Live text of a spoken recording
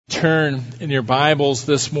turn in your Bibles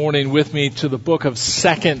this morning with me to the book of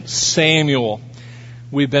 2 Samuel.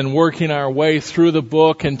 We've been working our way through the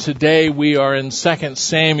book, and today we are in 2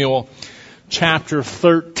 Samuel chapter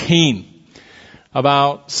 13.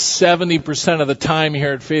 About 70% of the time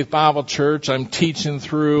here at Faith Bible Church, I'm teaching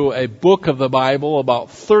through a book of the Bible. About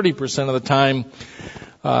 30% of the time,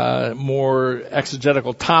 more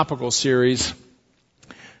exegetical topical series.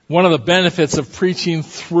 One of the benefits of preaching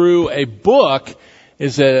through a book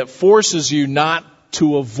is that it forces you not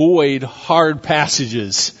to avoid hard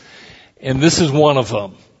passages. And this is one of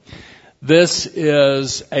them. This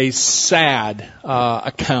is a sad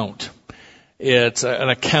account. It's an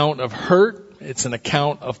account of hurt. It's an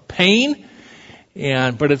account of pain.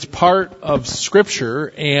 But it's part of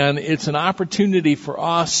Scripture, and it's an opportunity for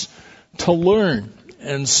us to learn.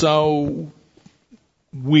 And so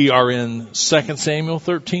we are in 2 Samuel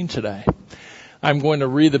 13 today. I'm going to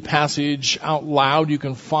read the passage out loud. You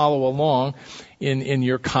can follow along in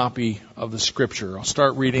your copy of the Scripture. I'll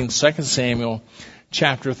start reading 2 Samuel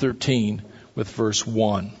chapter 13 with verse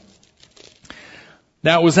 1.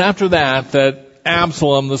 Now it was after that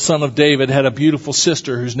Absalom, the son of David, had a beautiful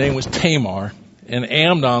sister whose name was Tamar, and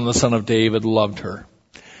Amnon, the son of David, loved her.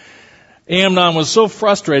 Amnon was so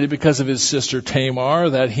frustrated because of his sister Tamar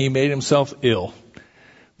that he made himself ill.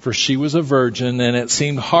 For she was a virgin, and it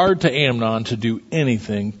seemed hard to Amnon to do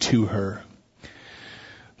anything to her.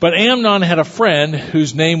 But Amnon had a friend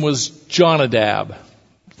whose name was Jonadab,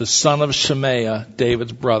 the son of Shemaiah,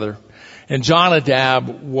 David's brother. And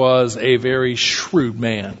Jonadab was a very shrewd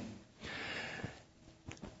man.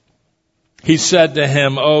 He said to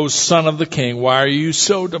him, "O son of the king, why are you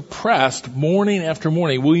so depressed morning after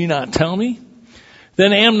morning? Will you not tell me?"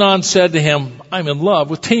 Then Amnon said to him, "I'm in love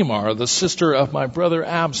with Tamar, the sister of my brother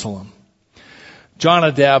Absalom."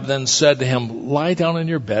 Jonadab then said to him, "Lie down in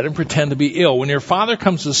your bed and pretend to be ill. When your father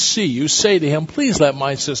comes to see you, say to him, 'Please let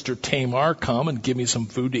my sister Tamar come and give me some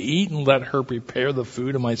food to eat, and let her prepare the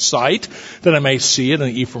food in my sight, that I may see it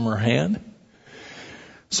and eat from her hand.'"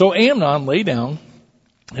 So Amnon lay down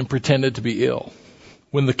and pretended to be ill.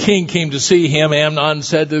 When the king came to see him, Amnon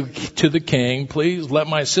said to the king, "Please let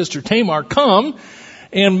my sister Tamar come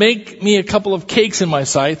and make me a couple of cakes in my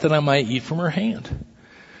sight, that I might eat from her hand."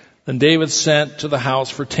 Then David sent to the house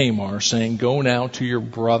for Tamar, saying, "Go now to your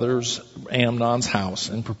brother's Amnon's house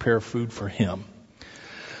and prepare food for him."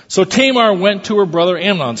 So Tamar went to her brother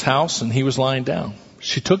Amnon's house, and he was lying down.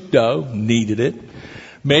 She took dough, kneaded it,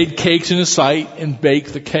 made cakes in his sight, and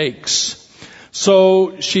baked the cakes.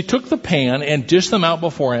 So she took the pan and dished them out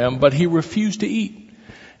before him, but he refused to eat.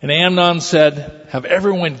 And Amnon said, "Have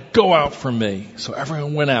everyone go out from me." So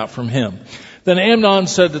everyone went out from him. Then Amnon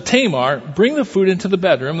said to Tamar, "Bring the food into the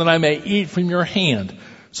bedroom, that I may eat from your hand."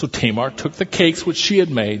 So Tamar took the cakes which she had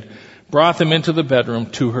made, brought them into the bedroom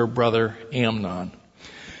to her brother Amnon.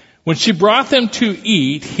 When she brought them to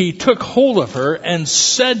eat, he took hold of her and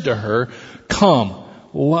said to her, "Come,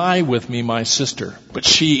 lie with me, my sister." But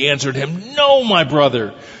she answered him, "No, my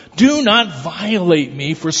brother, do not violate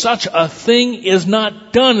me, for such a thing is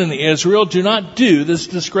not done in Israel. Do not do this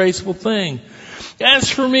disgraceful thing. As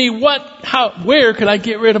for me, where could I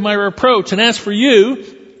get rid of my reproach? And as for you,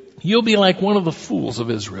 you'll be like one of the fools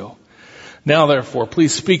of Israel. Now therefore,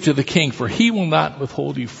 please speak to the king, for he will not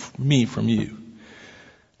withhold me from you."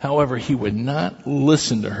 However, he would not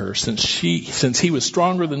listen to her. Since he was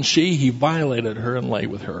stronger than she, he violated her and lay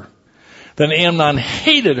with her. Then Amnon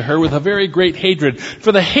hated her with a very great hatred,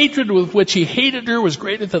 for the hatred with which he hated her was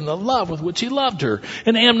greater than the love with which he loved her.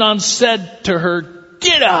 And Amnon said to her,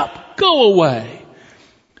 "Get up, go away."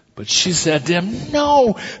 But she said to him,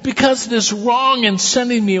 "No, because this wrong in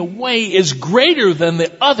sending me away is greater than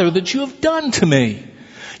the other that you have done to me."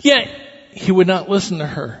 Yet he would not listen to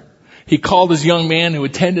her. He called his young man who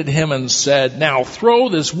attended him and said, "Now throw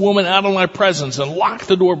this woman out of my presence and lock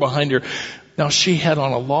the door behind her." Now she had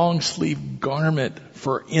on a long-sleeved garment,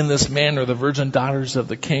 for in this manner the virgin daughters of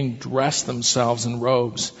the king dressed themselves in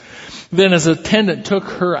robes. Then his attendant took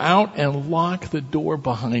her out and locked the door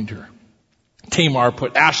behind her. Tamar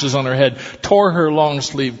put ashes on her head, tore her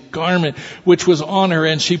long-sleeved garment which was on her,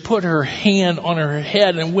 and she put her hand on her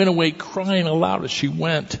head and went away crying aloud as she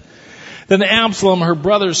went. Then Absalom, her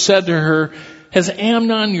brother, said to her, "Has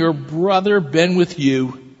Amnon, your brother, been with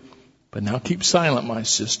you? But now keep silent, my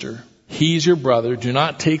sister. He's your brother. Do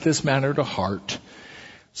not take this matter to heart."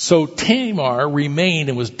 So Tamar remained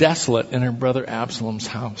and was desolate in her brother Absalom's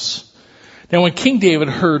house. Now when King David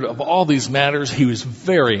heard of all these matters, he was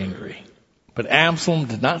very angry. But Absalom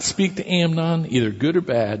did not speak to Amnon, either good or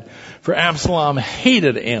bad, for Absalom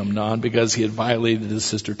hated Amnon because he had violated his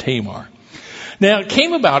sister Tamar. Now it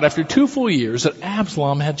came about after 2 full years that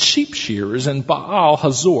Absalom had sheep shearers in Baal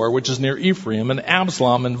Hazor, which is near Ephraim, and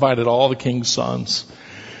Absalom invited all the king's sons.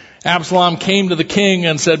 Absalom came to the king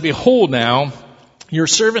and said, "Behold now, your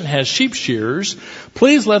servant has sheep shearers.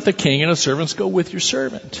 Please let the king and his servants go with your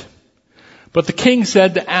servant." But the king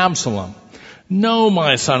said to Absalom, "No,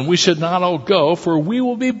 my son, we should not all go, for we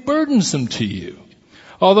will be burdensome to you."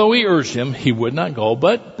 Although he urged him, he would not go,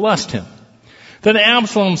 but blessed him. Then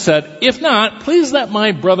Absalom said, "If not, please let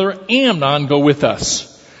my brother Amnon go with us."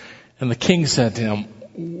 And the king said to him,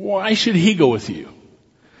 "Why should he go with you?"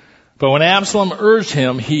 But when Absalom urged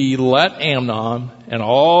him, he let Amnon and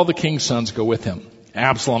all the king's sons go with him.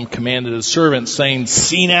 Absalom commanded his servants, saying,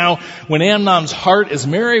 "See now, when Amnon's heart is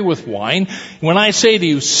merry with wine, when I say to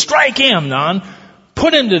you, 'Strike Amnon,'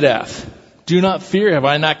 put him to death. Do not fear, have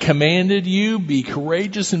I not commanded you? Be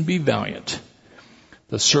courageous and be valiant."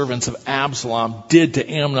 The servants of Absalom did to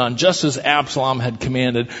Amnon just as Absalom had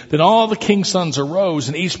commanded. Then all the king's sons arose,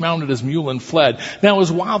 and each mounted his mule and fled. Now it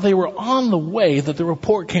was while they were on the way that the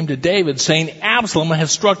report came to David, saying, "Absalom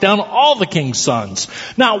has struck down all the king's sons.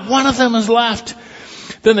 Not one of them is left."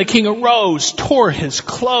 Then the king arose, tore his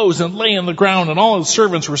clothes, and lay on the ground, and all his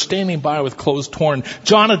servants were standing by with clothes torn.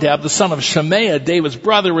 Jonadab, the son of Shimea, David's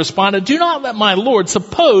brother, responded, "Do not let my lord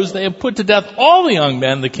suppose they have put to death all the young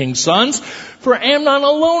men, the king's sons, for Amnon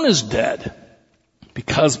alone is dead.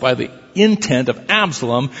 Because by the intent of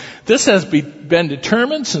Absalom, this has been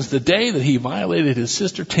determined since the day that he violated his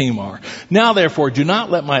sister Tamar. Now therefore, do not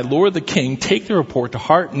let my lord the king take the report to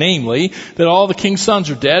heart, namely, that all the king's sons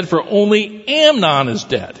are dead, for only Amnon is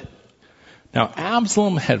dead." Now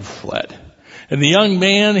Absalom had fled. And the young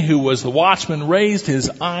man who was the watchman raised his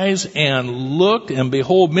eyes and looked, and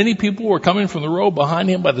behold, many people were coming from the road behind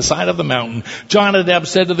him by the side of the mountain. Jonadab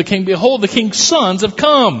said to the king, "Behold, the king's sons have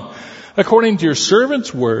come. According to your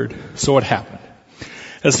servant's word, so it happened."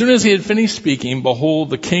 As soon as he had finished speaking, behold,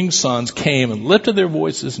 the king's sons came and lifted their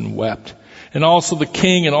voices and wept. And also the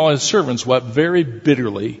king and all his servants wept very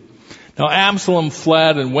bitterly. Now Absalom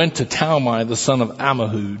fled and went to Talmai, the son of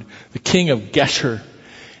Ammihud, the king of Geshur.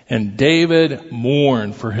 And David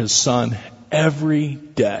mourned for his son every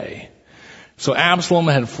day. So Absalom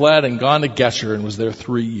had fled and gone to Geshur and was there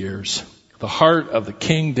 3 years. The heart of the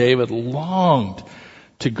king David longed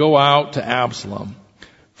to go out to Absalom,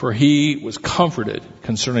 for he was comforted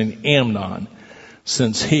concerning Amnon,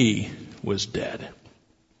 since he was dead.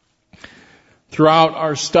 Throughout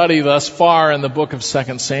our study thus far in the book of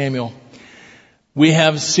 2 Samuel, we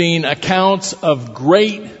have seen accounts of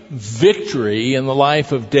great victory in the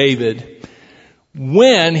life of David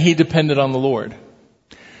when he depended on the Lord.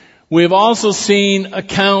 We have also seen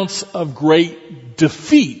accounts of great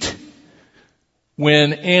defeat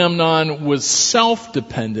when Amnon was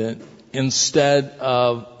self-dependent instead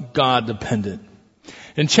of God-dependent.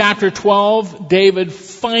 In chapter 12, David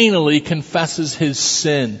finally confesses his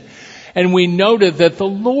sin. And we noted that the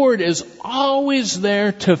Lord is always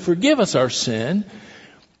there to forgive us our sin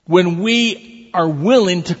when we are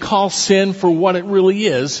willing to call sin for what it really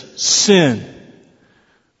is, sin.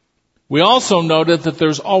 We also noted that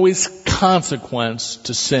there's always consequence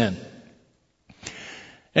to sin.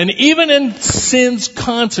 And even in sin's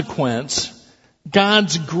consequence,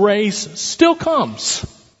 God's grace still comes.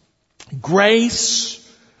 Grace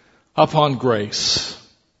upon grace.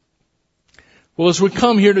 Well, as we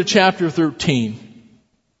come here to chapter 13,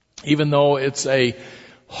 even though it's a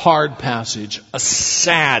hard passage, a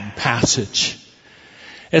sad passage,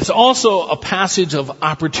 it's also a passage of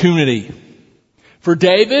opportunity. For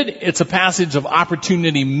David, it's a passage of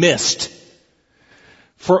opportunity missed.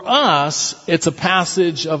 For us, it's a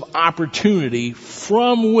passage of opportunity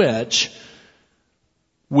from which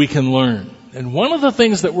we can learn. And one of the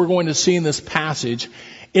things that we're going to see in this passage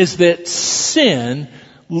is that sin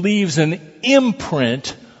leaves an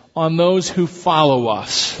imprint on those who follow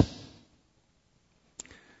us.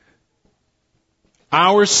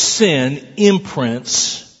 Our sin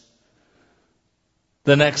imprints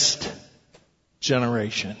the next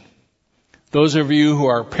generation. Those of you who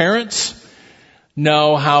are parents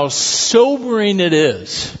know how sobering it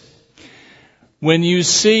is when you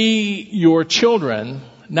see your children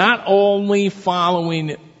not only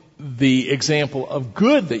following the example of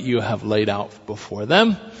good that you have laid out before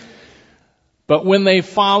them, but when they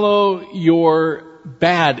follow your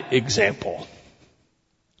bad example.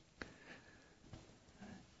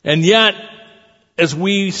 And yet, as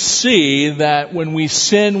we see that when we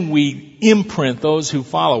sin, we imprint those who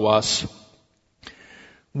follow us,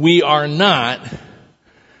 we are not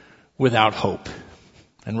without hope.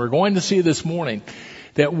 And we're going to see this morning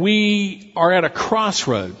that we are at a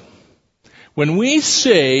crossroad. When we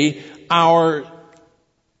see our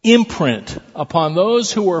imprint upon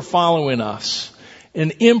those who are following us,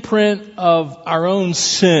 an imprint of our own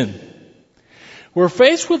sin. We're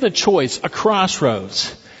faced with a choice, a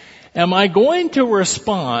crossroads. Am I going to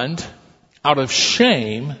respond out of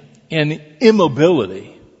shame and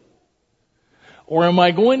immobility? Or am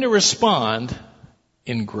I going to respond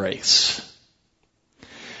in grace?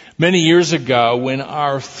 Many years ago, when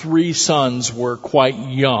our 3 sons were quite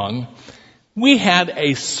young, we had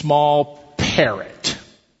a small parrot.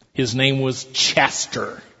 His name was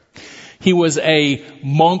Chester. He was a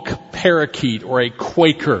monk parakeet or a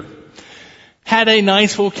Quaker. Had a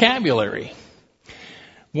nice vocabulary.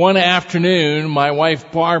 One afternoon, my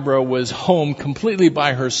wife Barbara was home completely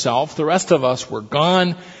by herself. The rest of us were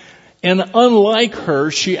gone. And unlike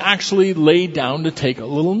her, she actually laid down to take a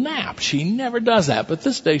little nap. She never does that, but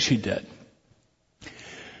this day she did.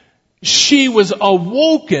 She was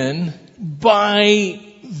awoken by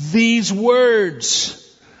these words.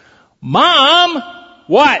 Mom,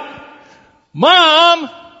 what? Mom,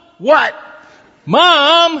 what?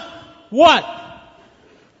 Mom, what?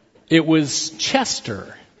 It was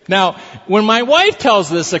Chester. Now, when my wife tells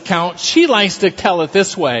this account, she likes to tell it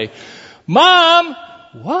this way. Mom,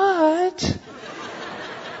 what?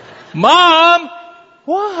 Mom,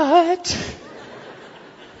 what?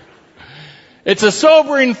 It's a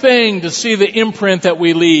sobering thing to see the imprint that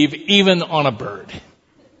we leave even on a bird.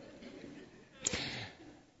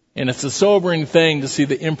 And it's a sobering thing to see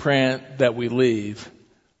the imprint that we leave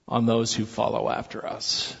on those who follow after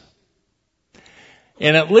us.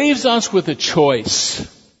 And it leaves us with a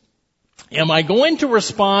choice. Am I going to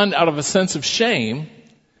respond out of a sense of shame,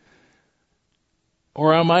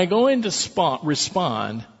 or am I going to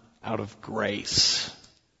respond out of grace?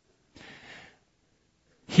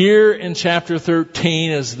 Here in chapter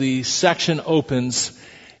 13, as the section opens,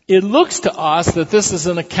 it looks to us that this is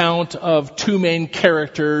an account of 2 main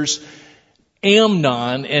characters,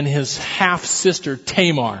 Amnon and his half-sister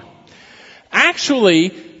Tamar. Actually,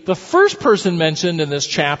 the first person mentioned in this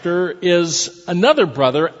chapter is another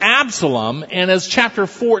brother, Absalom, and as chapter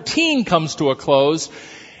 14 comes to a close,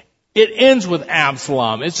 it ends with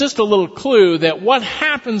Absalom. It's just a little clue that what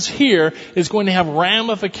happens here is going to have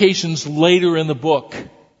ramifications later in the book.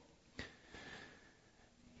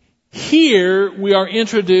 Here we are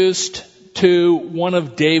introduced to one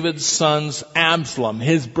of David's sons, Absalom.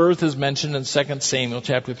 His birth is mentioned in 2 Samuel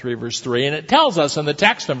chapter 3 verse 3, and it tells us in the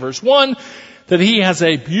text in verse 1 that he has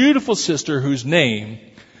a beautiful sister whose name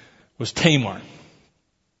was Tamar.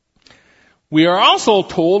 We are also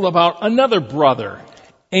told about another brother,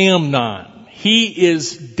 Amnon. He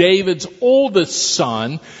is David's oldest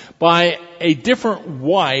son by a different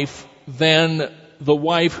wife than the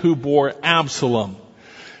wife who bore Absalom.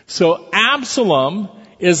 So Absalom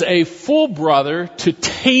is a full brother to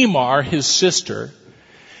Tamar, his sister,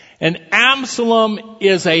 and Absalom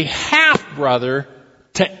is a half brother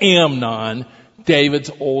to Amnon,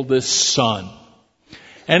 David's oldest son.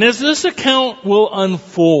 And as this account will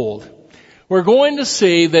unfold, we're going to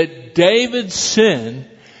see that David's sin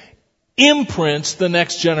imprints the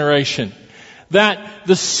next generation. That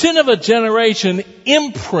the sin of a generation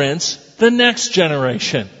imprints the next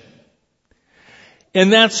generation.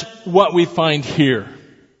 And that's what we find here.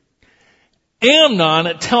 Amnon,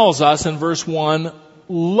 it tells us in verse 1,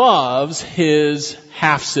 loves his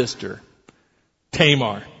half-sister,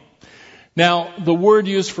 Tamar. Now, the word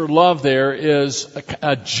used for love there is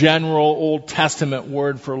a general Old Testament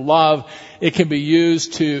word for love. It can be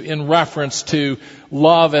used in reference to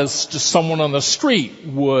love as just someone on the street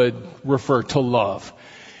would refer to love.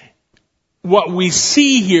 What we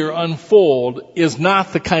see here unfold is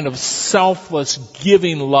not the kind of selfless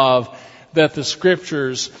giving love that the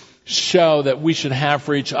scriptures show that we should have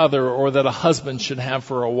for each other or that a husband should have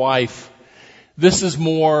for a wife. This is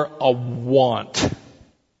more a want.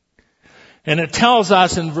 And it tells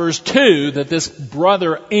us in verse 2 that this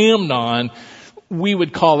brother Amnon, we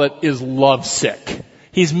would call it, is lovesick.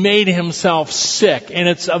 He's made himself sick. And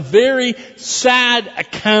it's a very sad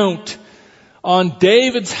account on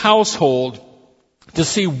David's household to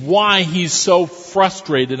see why he's so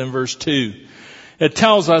frustrated in verse 2. It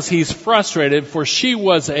tells us he's frustrated for she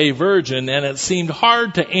was a virgin and it seemed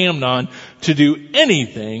hard to Amnon to do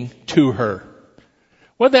anything to her.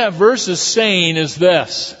 What that verse is saying is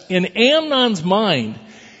this. In Amnon's mind,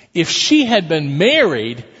 if she had been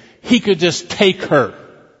married, he could just take her.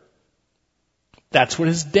 That's what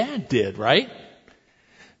his dad did, right?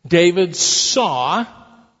 David saw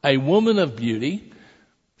a woman of beauty.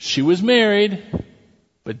 She was married,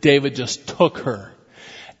 but David just took her.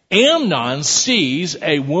 Amnon sees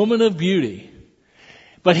a woman of beauty,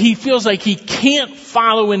 But he feels like he can't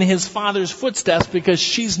follow in his father's footsteps because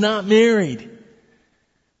she's not married.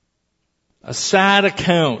 A sad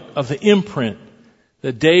account of the imprint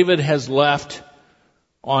that David has left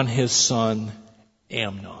on his son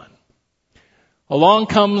Amnon. Along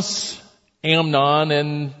comes Amnon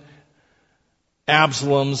and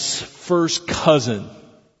Absalom's first cousin,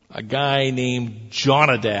 a guy named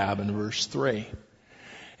Jonadab in verse 3.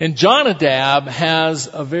 And Jonadab has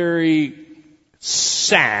a very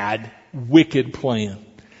sad, wicked plan.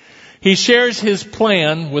 He shares his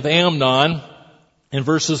plan with Amnon in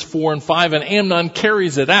verses 4 and 5, and Amnon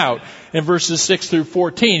carries it out in verses 6 through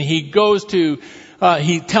 14.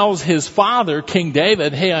 He tells his father, King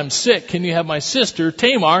David, hey, I'm sick. Can you have my sister,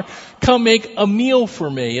 Tamar, come make a meal for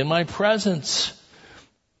me in my presence?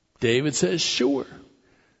 David says, sure.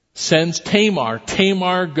 Sends Tamar.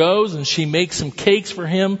 Tamar goes and she makes some cakes for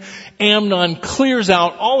him. Amnon clears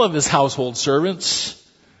out all of his household servants.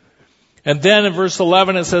 And then in verse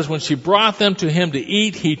 11 it says, when she brought them to him to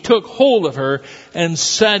eat, he took hold of her and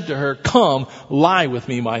said to her, come, lie with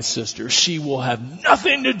me, my sister. She will have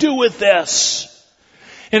nothing to do with this.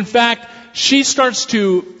 In fact, she starts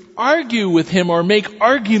to argue with him or make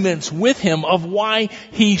arguments with him of why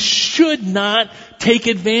he should not take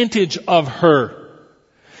advantage of her.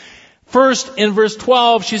 First, in verse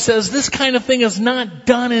 12, she says, this kind of thing is not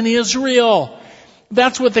done in Israel.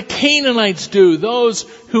 That's what the Canaanites do, those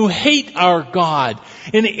who hate our God.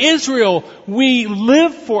 In Israel, we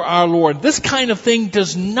live for our Lord. This kind of thing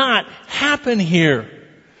does not happen here.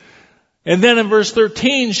 And then in verse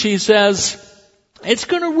 13, she says, it's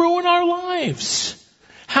going to ruin our lives.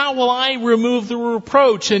 How will I remove the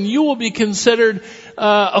reproach? And you will be considered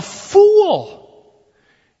a fool.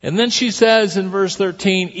 And then she says in verse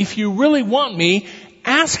 13, if you really want me,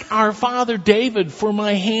 ask our father David for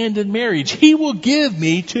my hand in marriage. He will give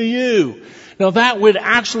me to you. Now that would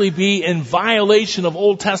actually be in violation of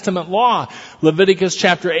Old Testament law. Leviticus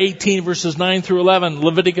chapter 18 verses 9 through 11,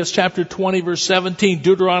 Leviticus chapter 20 verse 17,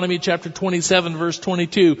 Deuteronomy chapter 27 verse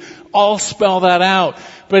 22, all spell that out.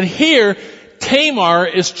 But here, Tamar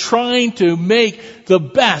is trying to make the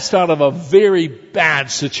best out of a very bad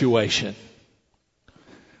situation.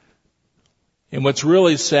 And what's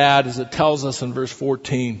really sad is it tells us in verse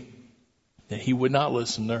 14 that he would not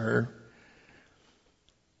listen to her.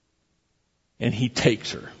 And he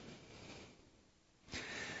takes her.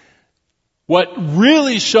 What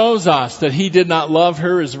really shows us that he did not love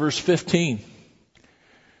her is verse 15.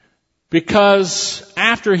 Because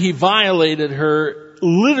after he violated her,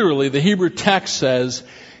 literally the Hebrew text says,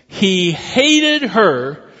 he hated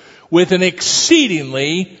her with an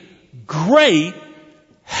exceedingly great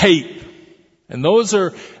hate. And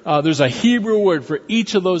there's a Hebrew word for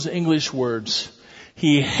each of those English words.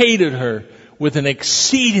 He hated her with an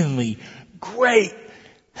exceedingly great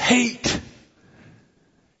hate.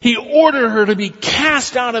 He ordered her to be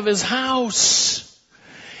cast out of his house.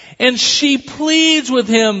 And she pleads with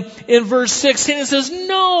him in verse 16 and says,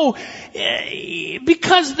 no,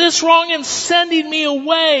 because this wrong in sending me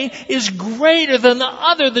away is greater than the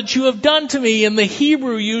other that you have done to me. And the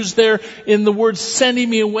Hebrew used there in the word sending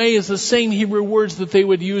me away is the same Hebrew words that they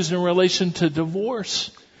would use in relation to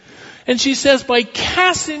divorce. And she says, by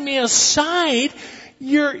casting me aside,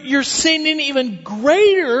 you're sinning even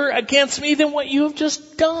greater against me than what you have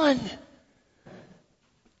just done.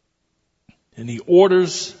 And he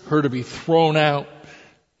orders her to be thrown out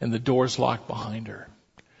and the door's locked behind her.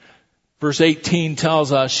 Verse 18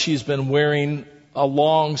 tells us she's been wearing a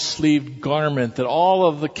long-sleeved garment that all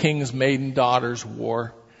of the king's maiden daughters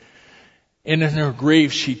wore. And in her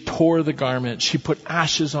grief, she tore the garment. She put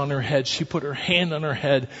ashes on her head. She put her hand on her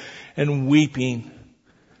head and weeping,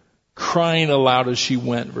 crying aloud as she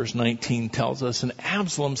went, verse 19 tells us. And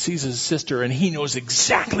Absalom sees his sister and he knows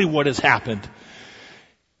exactly what has happened.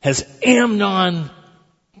 Has Amnon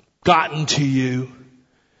gotten to you?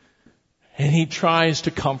 And he tries to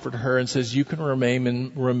comfort her and says, you can remain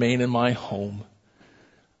in my home.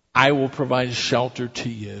 I will provide shelter to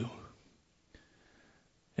you.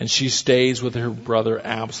 And she stays with her brother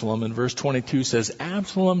Absalom. And verse 22 says,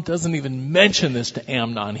 Absalom doesn't even mention this to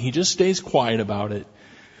Amnon. He just stays quiet about it.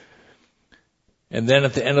 And then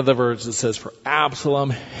at the end of the verse it says, for Absalom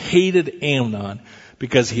hated Amnon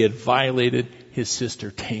because he had violated his sister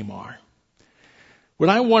Tamar. What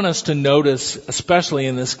I want us to notice, especially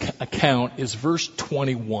in this account, is verse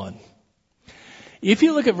 21. If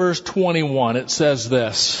you look at verse 21, it says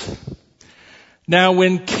this. Now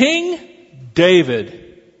when King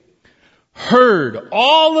David heard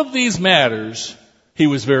all of these matters, he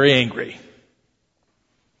was very angry.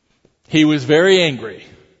 He was very angry.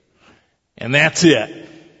 And that's it.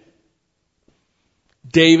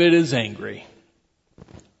 David is angry.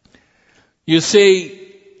 You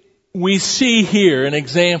see, we see here an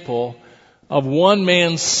example of one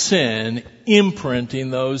man's sin imprinting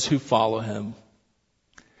those who follow him.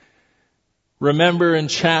 Remember in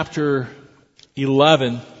chapter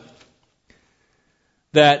 11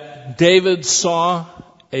 that David saw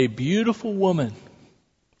a beautiful woman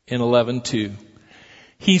in 11:2.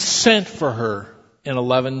 He sent for her in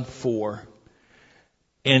 11:4.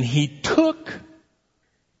 And he took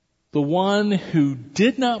the one who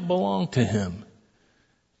did not belong to him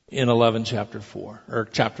in chapter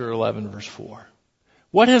 11 verse 4.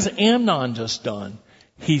 What has Amnon just done?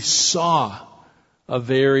 He saw a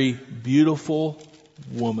very beautiful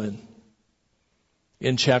woman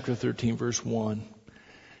in chapter 13 verse 1.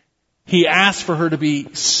 He asked for her to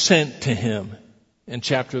be sent to him in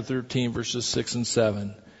chapter 13 verses 6 and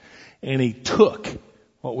 7. And he took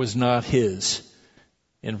what was not his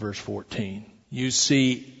in verse 14. You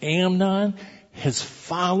see, Amnon has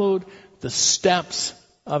followed the steps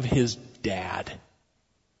of his dad.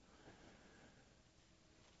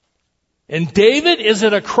 And David is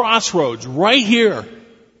at a crossroads right here.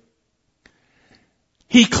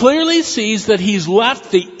 He clearly sees that he's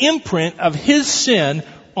left the imprint of his sin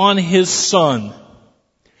on his son.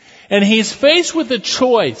 And he's faced with a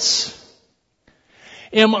choice.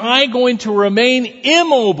 Am I going to remain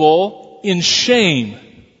immobile in shame?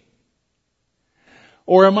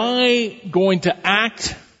 Or am I going to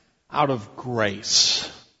act out of grace?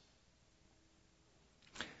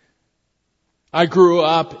 I grew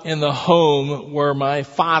up in the home where my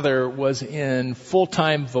father was in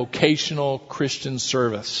full-time vocational Christian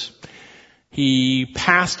service. He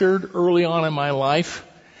pastored early on in my life,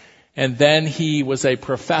 and then he was a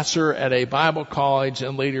professor at a Bible college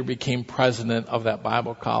and later became president of that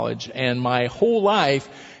Bible college. And my whole life,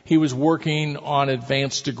 he was working on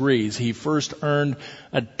advanced degrees. He first earned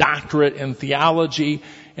a doctorate in theology,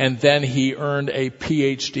 and then he earned a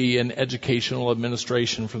PhD in educational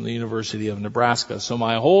administration from the University of Nebraska. So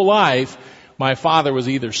my whole life, my father was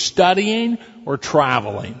either studying or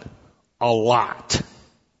traveling a lot.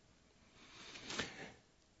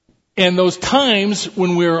 And those times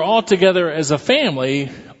when we were all together as a family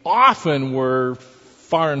often were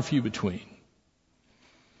far and few between.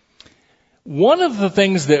 One of the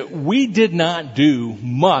things that we did not do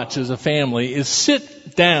much as a family is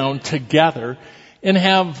sit down together and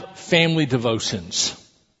have family devotions.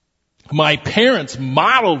 My parents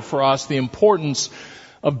modeled for us the importance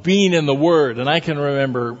of being in the Word, and I can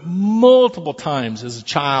remember multiple times as a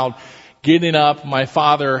child getting up, my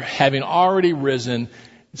father having already risen,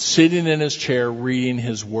 sitting in his chair reading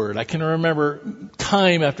his Word. I can remember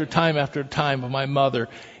time after time after time of my mother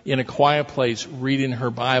in a quiet place reading her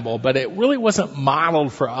Bible, but it really wasn't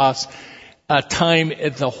modeled for us a time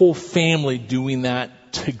as the whole family doing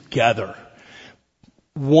that together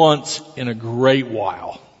once in a great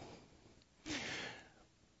while.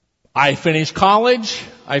 I finished college.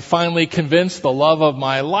 I finally convinced the love of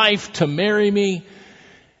my life to marry me,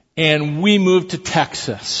 and we moved to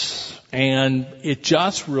Texas. And it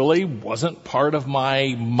just really wasn't part of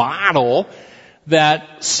my model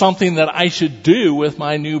that something that I should do with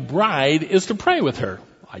my new bride is to pray with her.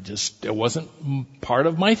 It wasn't part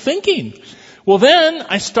of my thinking. Well, then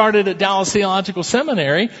I started at Dallas Theological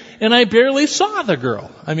Seminary, and I barely saw the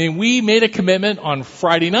girl. I mean, we made a commitment on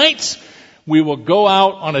Friday nights. We will go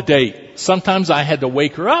out on a date. Sometimes I had to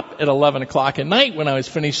wake her up at 11 o'clock at night when I was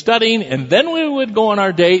finished studying, and then we would go on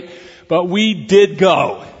our date, but we did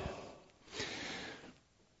go.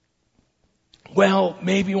 Well,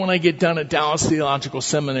 maybe when I get done at Dallas Theological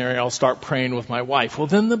Seminary, I'll start praying with my wife. Well,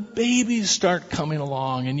 then the babies start coming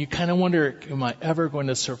along, and you kind of wonder, am I ever going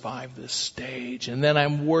to survive this stage? And then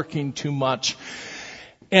I'm working too much.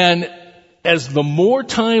 And as the more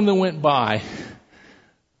time that went by,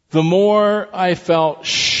 the more I felt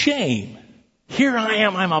shame. Here I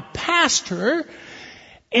am, I'm a pastor,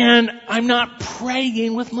 and I'm not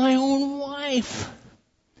praying with my own wife.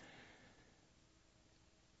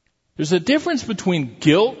 There's a difference between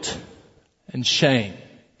guilt and shame.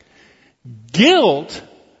 Guilt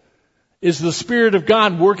is the Spirit of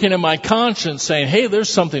God working in my conscience saying, hey, there's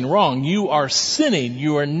something wrong. You are sinning.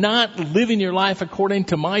 You are not living your life according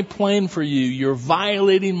to my plan for you. You're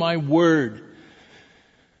violating my word.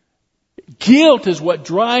 Guilt is what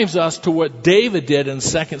drives us to what David did in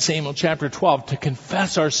 2 Samuel chapter 12, to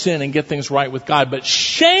confess our sin and get things right with God. But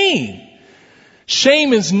shame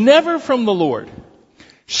is never from the Lord.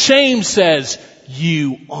 Shame says,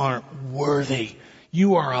 you aren't worthy.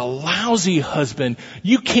 You are a lousy husband.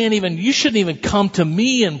 You shouldn't even come to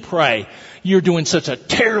me and pray. You're doing such a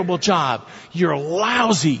terrible job. You're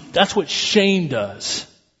lousy. That's what shame does.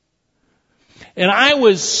 And I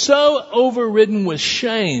was so overridden with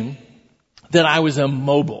shame that I was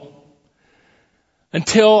immobile.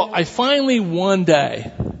 Until I finally one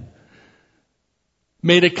day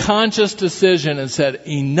made a conscious decision and said,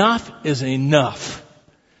 enough is enough.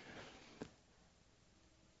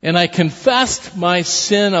 And I confessed my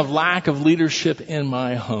sin of lack of leadership in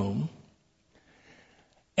my home.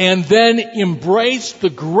 And then embraced the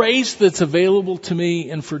grace that's available to me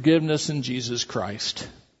in forgiveness in Jesus Christ.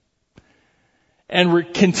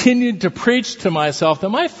 And continued to preach to myself that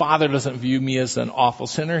my Father doesn't view me as an awful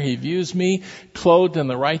sinner. He views me clothed in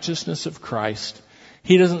the righteousness of Christ.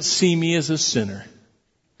 He doesn't see me as a sinner.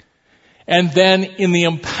 And then in the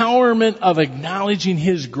empowerment of acknowledging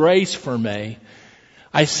His grace for me,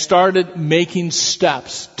 I started making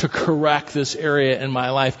steps to correct this area in my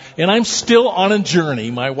life. And I'm still on a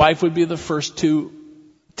journey. My wife would be the first to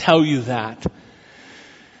tell you that.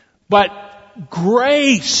 But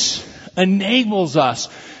grace enables us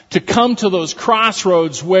to come to those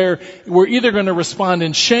crossroads where we're either going to respond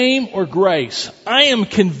in shame or grace. I am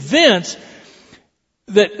convinced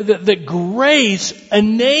that grace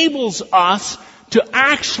enables us to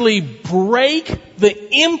actually break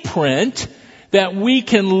the imprint that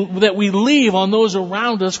we leave on those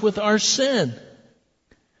around us with our sin.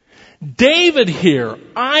 David here,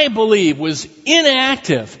 I believe, was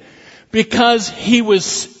inactive because he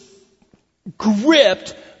was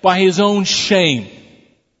gripped by his own shame.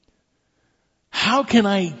 How can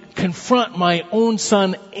I confront my own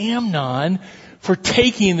son Amnon for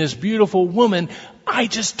taking this beautiful woman? I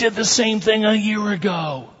just did the same thing a year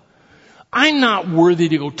ago. I'm not worthy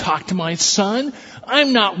to go talk to my son.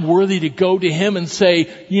 I'm not worthy to go to him and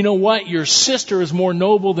say, you know what, your sister is more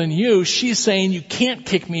noble than you. She's saying you can't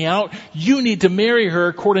kick me out. You need to marry her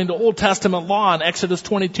according to Old Testament law in Exodus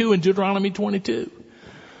 22 and Deuteronomy 22.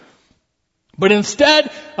 But instead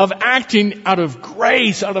of acting out of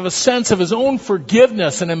grace, out of a sense of his own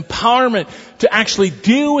forgiveness and empowerment to actually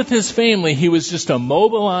deal with his family, he was just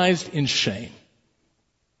immobilized in shame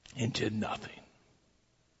and did nothing.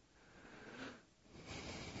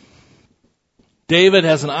 David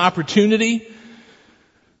has an opportunity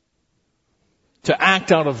to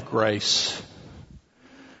act out of grace,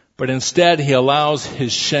 but instead he allows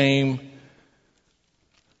his shame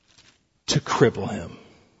to cripple him.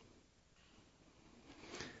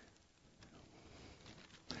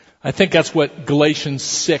 I think that's what Galatians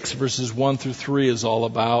 6 verses 1 through 3 is all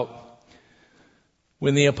about.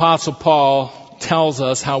 When the Apostle Paul tells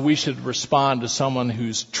us how we should respond to someone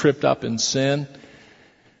who's tripped up in sin.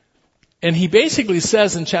 And he basically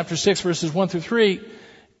says in chapter 6 verses 1 through 3,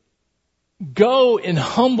 go in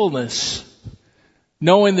humbleness,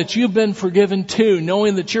 knowing that you've been forgiven too,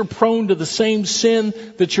 knowing that you're prone to the same sin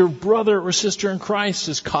that your brother or sister in Christ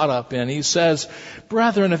is caught up in. He says,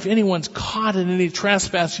 brethren, if anyone's caught in any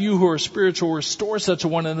trespass, you who are spiritual, restore such a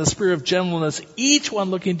one in the spirit of gentleness, each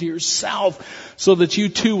one looking to yourself, so that you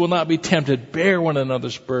too will not be tempted. Bear one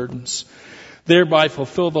another's burdens, thereby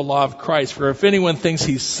fulfill the law of Christ. For if anyone thinks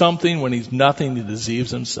he's something when he's nothing, he deceives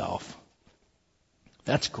himself.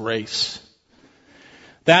 That's grace.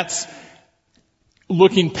 That's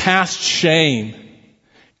looking past shame,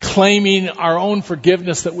 claiming our own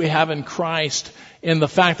forgiveness that we have in Christ, and the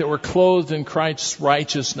fact that we're clothed in Christ's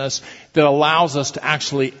righteousness that allows us to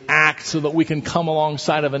actually act so that we can come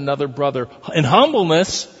alongside of another brother in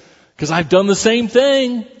humbleness, because I've done the same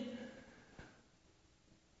thing,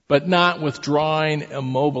 but not withdrawing,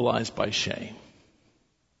 immobilized by shame.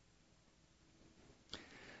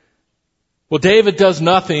 Well, David does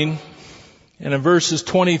nothing. And in verses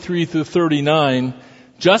 23 through 39,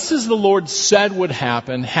 just as the Lord said would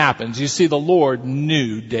happen, happens. You see, the Lord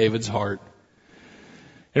knew David's heart.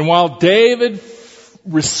 And while David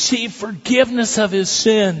received forgiveness of his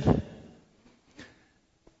sin,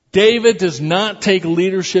 David does not take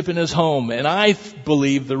leadership in his home. And I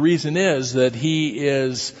believe the reason is that he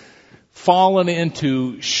is fallen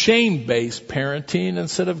into shame-based parenting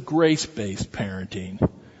instead of grace-based parenting.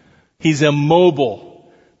 He's immobile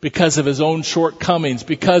because of his own shortcomings,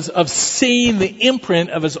 because of seeing the imprint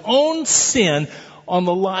of his own sin on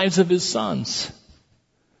the lives of his sons.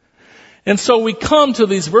 And so we come to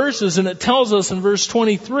these verses, and it tells us in verse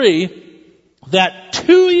 23 that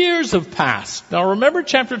 2 years have passed. Now remember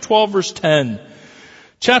chapter 12 verse 10.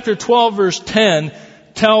 Chapter 12 verse 10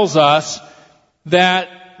 tells us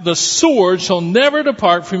that the sword shall never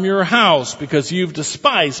depart from your house, because you've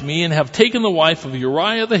despised me and have taken the wife of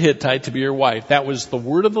Uriah the Hittite to be your wife. That was the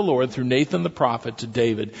word of the Lord through Nathan the prophet to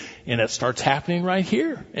David. And it starts happening right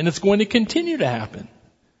here. And it's going to continue to happen.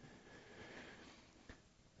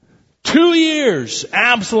 2 years,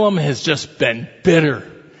 Absalom has just been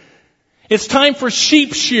bitter. It's time for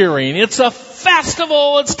sheep shearing. It's a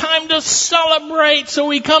festival. It's time to celebrate. So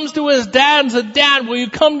he comes to his dad and said, Dad, will you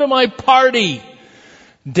come to my party?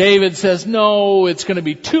 David says, no, it's going to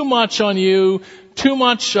be too much on you, too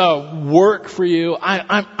much work for you.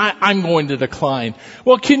 I'm going to decline.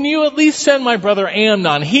 Well, can you at least send my brother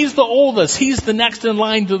Amnon? He's the oldest. He's the next in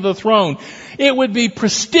line to the throne. It would be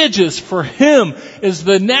prestigious for him as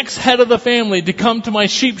the next head of the family to come to my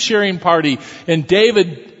sheep shearing party. And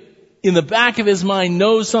David, in the back of his mind,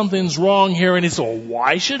 knows something's wrong here. And he says, well,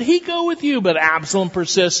 why should he go with you? But Absalom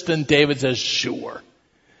persists, and David says, sure.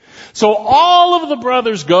 So all of the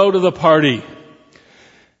brothers go to the party.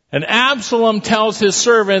 And Absalom tells his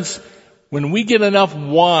servants, when we get enough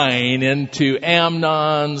wine into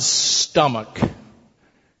Amnon's stomach,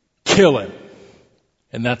 kill him.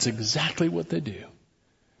 And that's exactly what they do.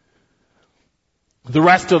 The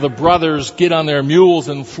rest of the brothers get on their mules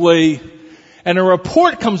and flee. And a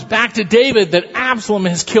report comes back to David that Absalom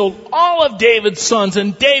has killed all of David's sons,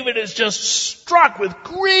 and David is just struck with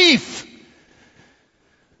grief.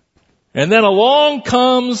 And then along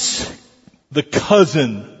comes the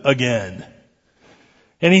cousin again.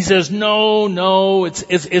 And he says, no,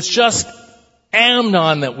 it's just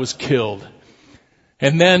Amnon that was killed.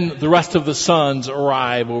 And then the rest of the sons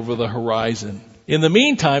arrive over the horizon. In the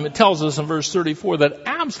meantime, it tells us in verse 34 that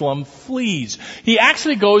Absalom flees. He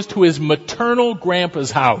actually goes to his maternal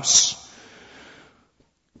grandpa's house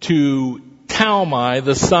to Talmai,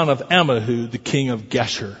 the son of Ammihud, the king of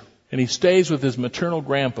Geshur. And he stays with his maternal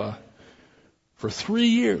grandpa for 3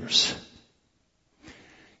 years.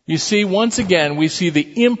 You see, once again, we see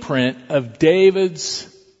the imprint of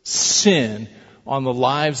David's sin on the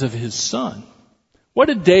lives of his son. What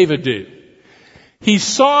did David do? He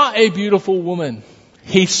saw a beautiful woman.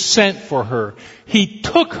 He sent for her. He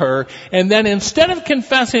took her, and then instead of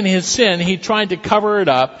confessing his sin, he tried to cover it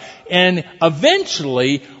up and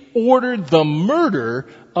eventually ordered the murder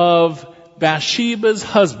of Bathsheba's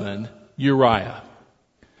husband, Uriah.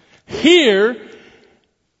 Here,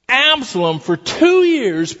 Absalom for 2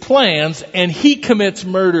 years plans and he commits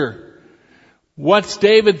murder. What's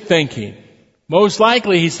David thinking? Most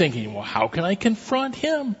likely he's thinking, well, how can I confront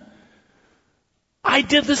him? I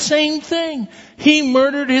did the same thing. He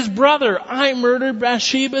murdered his brother. I murdered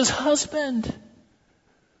Bathsheba's husband.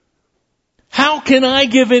 How can I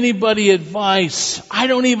give anybody advice? I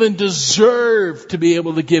don't even deserve to be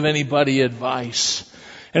able to give anybody advice.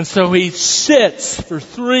 And so he sits for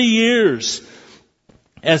 3 years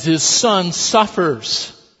as his son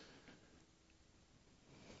suffers.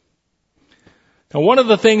 Now, one of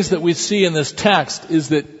the things that we see in this text is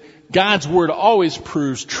that God's word always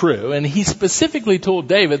proves true. And he specifically told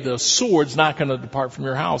David, the sword's not going to depart from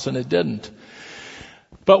your house, and it didn't.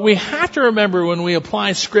 But we have to remember when we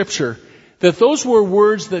apply Scripture that those were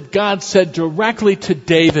words that God said directly to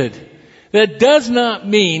David. That does not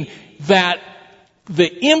mean that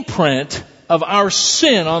the imprint of our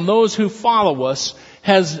sin on those who follow us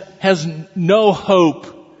has no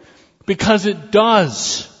hope, because it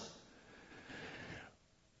does.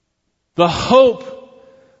 The hope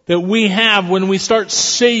that we have when we start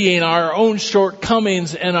seeing our own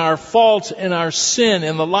shortcomings and our faults and our sin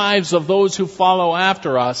in the lives of those who follow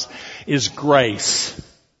after us is grace.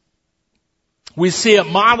 We see it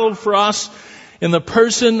modeled for us in the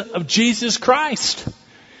person of Jesus Christ.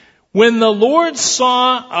 When the Lord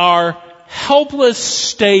saw our helpless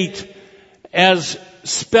state as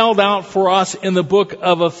spelled out for us in the book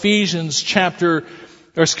of in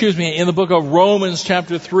the book of Romans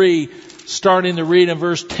chapter 3, starting to read in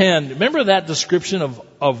verse 10. Remember that description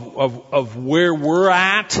of where we're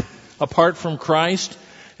at apart from Christ?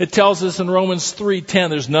 It tells us in Romans 3:10,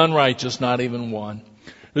 there's none righteous, not even one.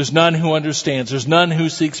 There's none who understands. There's none who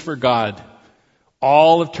seeks for God.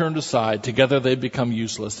 All have turned aside. Together they become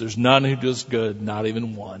useless. There's none who does good, not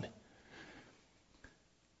even one.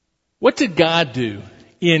 What did God do?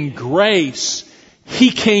 In grace, He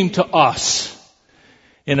came to us.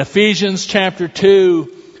 In Ephesians chapter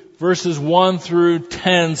 2, verses 1 through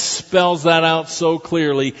 10 spells that out so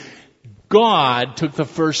clearly. God took the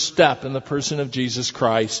first step in the person of Jesus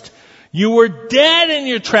Christ. You were dead in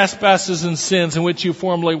your trespasses and sins in which you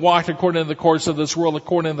formerly walked according to the course of this world,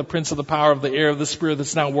 according to the prince of the power of the air, of the spirit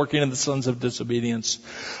that's now working in the sons of disobedience.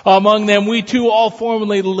 Among them we too all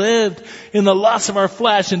formerly lived in the lusts of our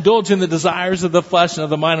flesh, indulging the desires of the flesh and of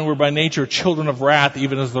the mind, and were by nature children of wrath,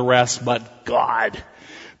 even as the rest. But God,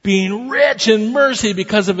 being rich in mercy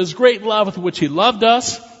because of his great love with which he loved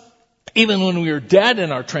us, even when we were dead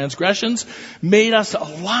in our transgressions, made us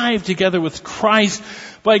alive together with Christ.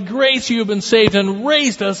 By grace you have been saved, and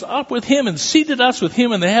raised us up with him and seated us with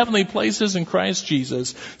him in the heavenly places in Christ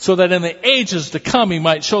Jesus, so that in the ages to come he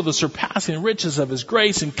might show the surpassing riches of his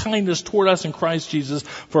grace and kindness toward us in Christ Jesus.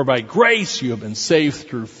 For by grace you have been saved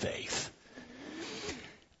through faith.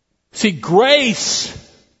 See, grace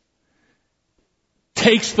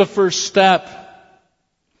takes the first step.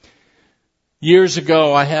 Years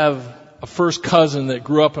ago, I have a first cousin that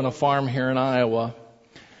grew up on a farm here in Iowa.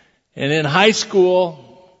 And in high school,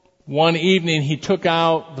 one evening he took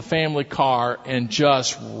out the family car and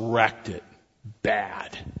just wrecked it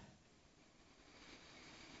bad.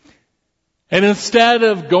 And instead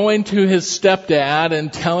of going to his stepdad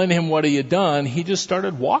and telling him what he had done, he just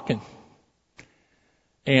started walking.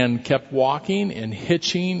 And kept walking and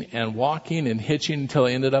hitching and walking and hitching until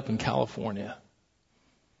he ended up in California.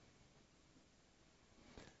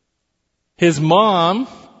 His mom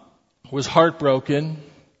was heartbroken.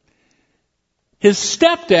 His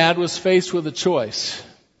stepdad was faced with a choice.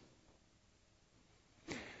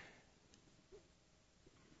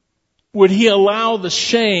 Would he allow the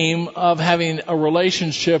shame of having a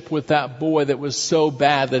relationship with that boy that was so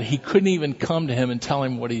bad that he couldn't even come to him and tell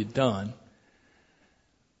him what he had done,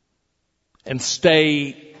 and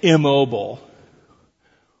stay immobile?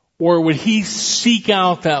 Or would he seek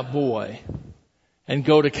out that boy and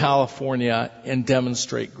go to California and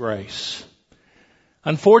demonstrate grace?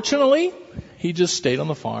 Unfortunately, he just stayed on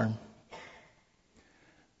the farm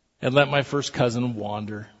and let my first cousin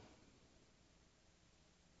wander.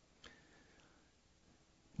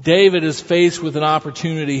 David is faced with an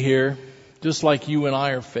opportunity here, just like you and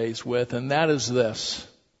I are faced with, and that is this.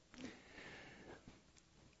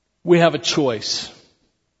 We have a choice.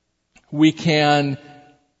 We can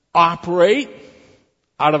operate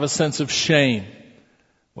out of a sense of shame.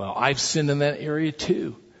 Well, I've sinned in that area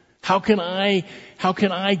too. How can I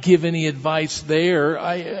give any advice there?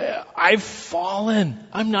 I've fallen.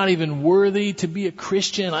 I'm not even worthy to be a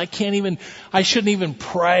Christian. I shouldn't even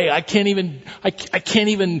pray. I can't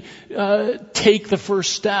even take the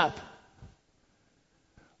first step.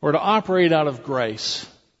 Or to operate out of grace.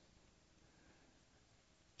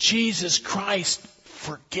 Jesus Christ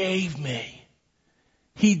forgave me.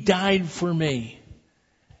 He died for me.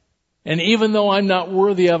 And even though I'm not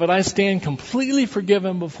worthy of it, I stand completely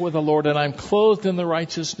forgiven before the Lord, and I'm clothed in the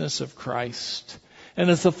righteousness of Christ. And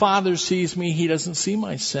as the Father sees me, he doesn't see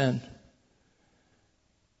my sin.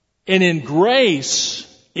 And in grace,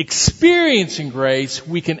 experiencing grace,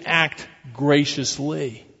 we can act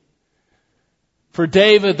graciously. For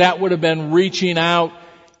David, that would have been reaching out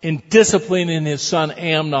and disciplining his son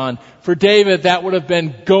Amnon. For David, that would have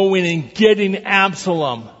been going and getting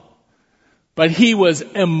Absalom. But he was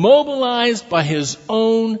immobilized by his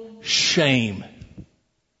own shame.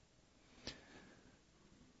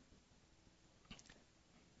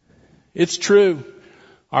 It's true,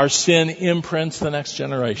 our sin imprints the next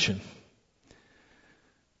generation.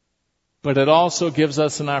 But it also gives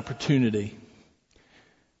us an opportunity.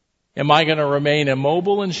 Am I going to remain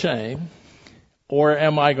immobile in shame, or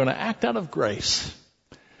am I going to act out of grace?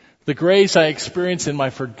 The grace I experience in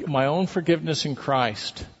my own forgiveness in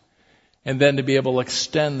Christ. And then to be able to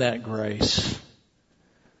extend that grace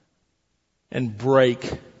and break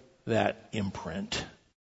that imprint.